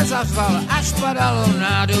takhle zařval, až padalo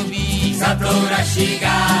nádobí. Za tou naší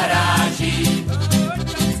garáží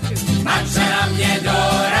manča na mě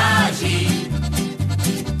doráží.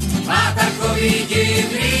 Má takový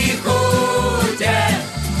divný chutě,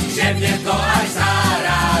 že mě to až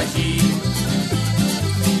zaráží.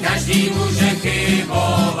 Každý může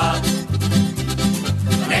chybovat,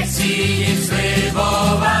 nechci nic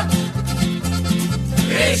slibovat.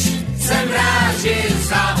 Když se mráží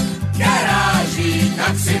za garáží,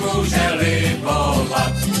 tak si může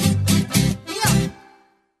libovat.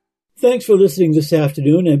 Thanks for listening this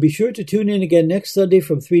afternoon, and be sure to tune in again next Sunday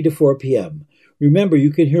from 3 to 4 p.m. Remember,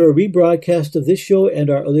 you can hear a rebroadcast of this show and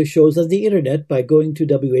our other shows on the internet by going to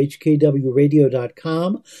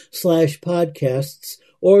whkwradio.com/podcasts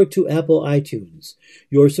or to Apple iTunes.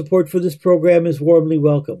 Your support for this program is warmly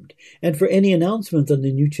welcomed. And for any announcement on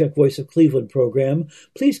the New Czech Voice of Cleveland program,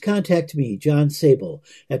 please contact me, John Sable,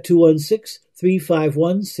 at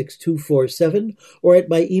 216-351-6247 or at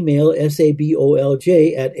my email,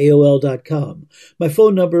 sabolj@aol.com. My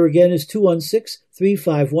phone number again is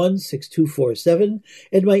 216-351-6247,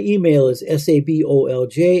 and my email is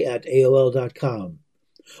sabolj@aol.com.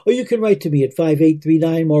 Or you can write to me at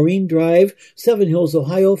 5839 Maureen Drive, Seven Hills,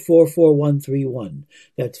 Ohio 44131.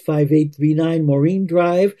 That's 5839 Maureen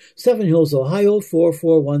Drive, Seven Hills, Ohio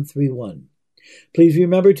 44131. Please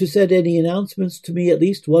remember to send any announcements to me at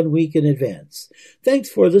least 1 week in advance. Thanks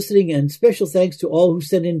for listening, and special thanks to all who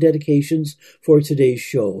sent in dedications for today's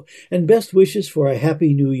show, and best wishes for a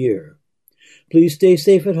happy new year. Please stay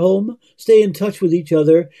safe at home, stay in touch with each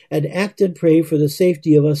other, and act and pray for the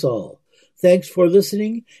safety of us all. Thanks for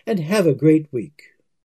listening, and have a great week.